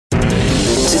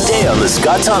today on The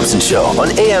Scott Thompson Show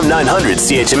on AM 900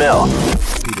 CHML.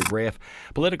 Peter Graeff,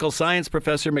 political science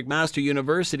professor, McMaster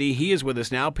University. He is with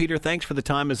us now. Peter, thanks for the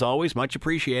time as always. Much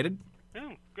appreciated.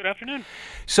 Oh, good afternoon.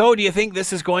 So do you think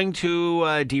this is going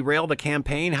to derail the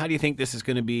campaign? How do you think this is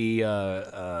going to be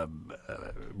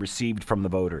received from the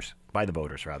voters, by the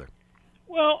voters, rather?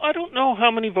 Well, I don't know how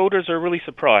many voters are really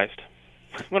surprised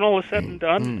when all is said and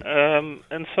done.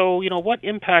 And so, what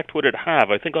impact would it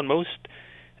have? I think on most,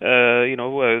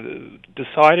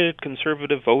 decided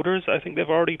conservative voters, I think they've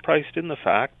already priced in the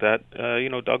fact that,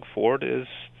 Doug Ford is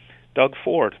Doug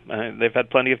Ford. They've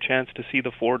had plenty of chance to see the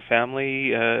Ford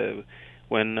family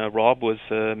when Rob was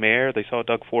mayor. They saw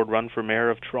Doug Ford run for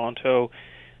mayor of Toronto.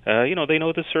 They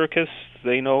know the circus,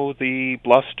 they know the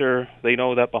bluster, they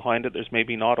know that behind it there's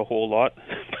maybe not a whole lot,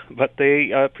 but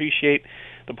they appreciate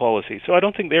the policy. So I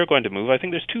don't think they're going to move. I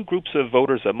think there's two groups of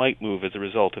voters that might move as a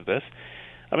result of this.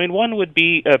 I mean, one would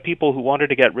be people who wanted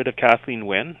to get rid of Kathleen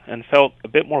Wynne and felt a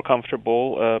bit more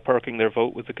comfortable parking their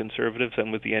vote with the Conservatives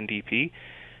and with the NDP.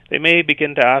 They may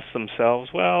begin to ask themselves,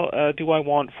 well, do I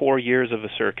want 4 years of a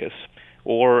circus?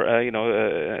 Or,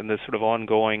 and the sort of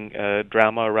ongoing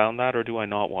drama around that, or do I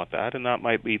not want that? And that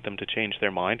might lead them to change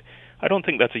their mind. I don't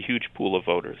think that's a huge pool of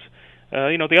voters.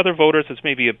 The other voters that's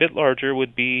maybe a bit larger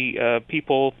would be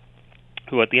people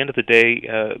who at the end of the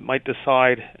day might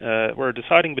decide, we're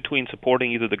deciding between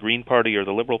supporting either the Green Party or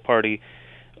the Liberal Party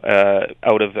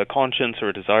out of a conscience or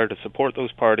a desire to support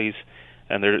those parties,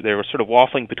 and they were sort of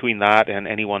waffling between that and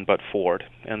anyone but Ford.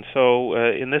 And so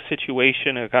in this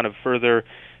situation, a kind of further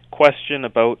question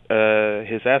about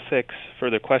his ethics,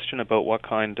 further question about what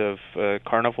kind of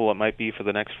carnival it might be for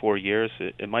the next 4 years,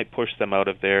 it might push them out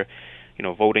of their,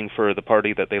 voting for the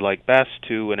party that they like best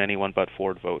to an anyone but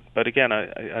Ford vote. But again,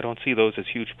 I don't see those as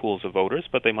huge pools of voters,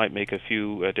 but they might make a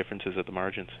few differences at the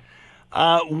margins.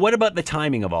 What about the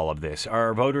timing of all of this?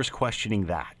 Are voters questioning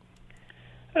that?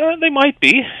 They might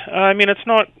be. I mean, it's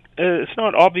not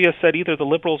obvious that either the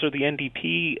Liberals or the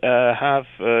NDP have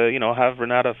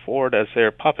Renata Ford as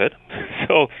their puppet.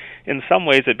 So in some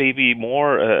ways it may be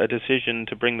more a decision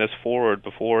to bring this forward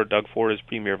before Doug Ford is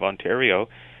Premier of Ontario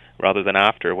rather than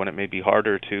after, when it may be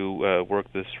harder to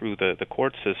work this through the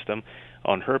court system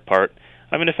on her part.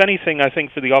 I mean, if anything, I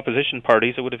think for the opposition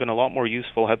parties it would have been a lot more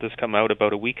useful had this come out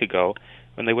about a week ago,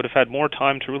 when they would have had more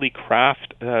time to really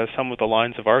craft some of the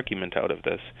lines of argument out of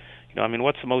this.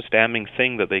 What's the most damning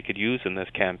thing that they could use in this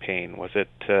campaign? Was it,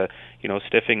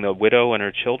 stiffing the widow and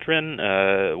her children?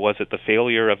 Was it the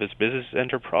failure of his business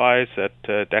enterprise at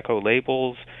Deco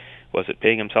Labels? Was it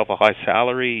paying himself a high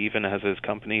salary even as his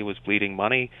company was bleeding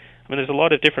money? I mean, there's a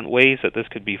lot of different ways that this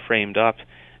could be framed up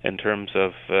in terms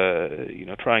of,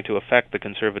 trying to affect the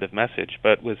Conservative message.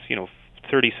 But with,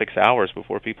 36 hours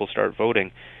before people start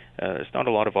voting, there's not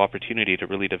a lot of opportunity to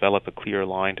really develop a clear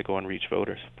line to go and reach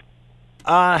voters.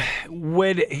 There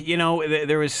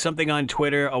was something on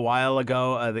Twitter a while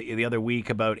ago, the other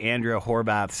week, about Andrea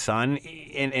Horwath's son,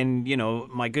 and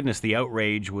my goodness, the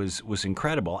outrage was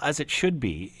incredible, as it should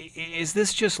be. Is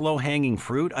this just low-hanging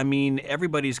fruit? I mean,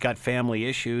 everybody's got family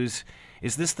issues.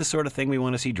 Is this the sort of thing we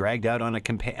want to see dragged out on a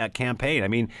campaign? I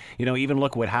mean, even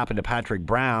look what happened to Patrick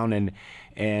Brown and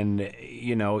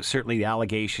certainly the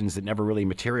allegations that never really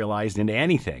materialized into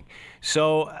anything.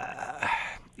 So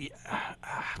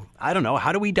I don't know.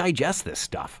 How do we digest this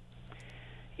stuff?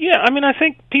 Yeah, I mean, I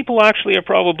think people actually are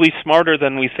probably smarter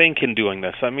than we think in doing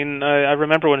this. I mean, I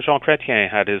remember when Jean Chrétien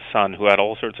had his son who had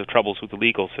all sorts of troubles with the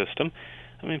legal system.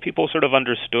 I mean, people sort of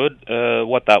understood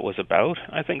what that was about.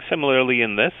 I think similarly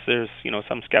in this, there's,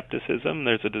 some skepticism.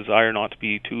 There's a desire not to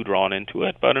be too drawn into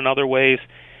it. But in other ways,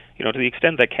 to the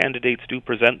extent that candidates do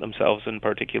present themselves in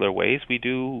particular ways, we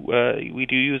do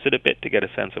use it a bit to get a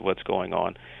sense of what's going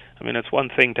on. I mean, it's one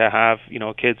thing to have,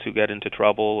 kids who get into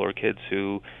trouble or kids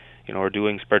who, are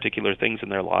doing particular things in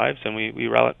their lives, and we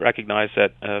recognize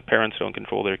that parents don't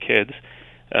control their kids.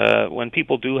 When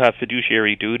people do have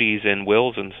fiduciary duties in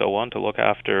wills and so on to look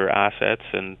after assets,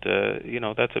 and,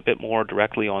 that's a bit more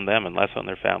directly on them and less on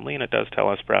their family, and it does tell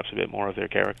us perhaps a bit more of their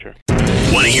character.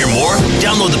 Want to hear more?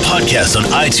 Download the podcast on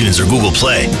iTunes or Google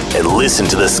Play and listen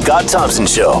to The Scott Thompson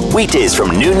Show weekdays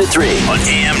from noon to 3 on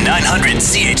AM 900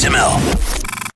 CHML.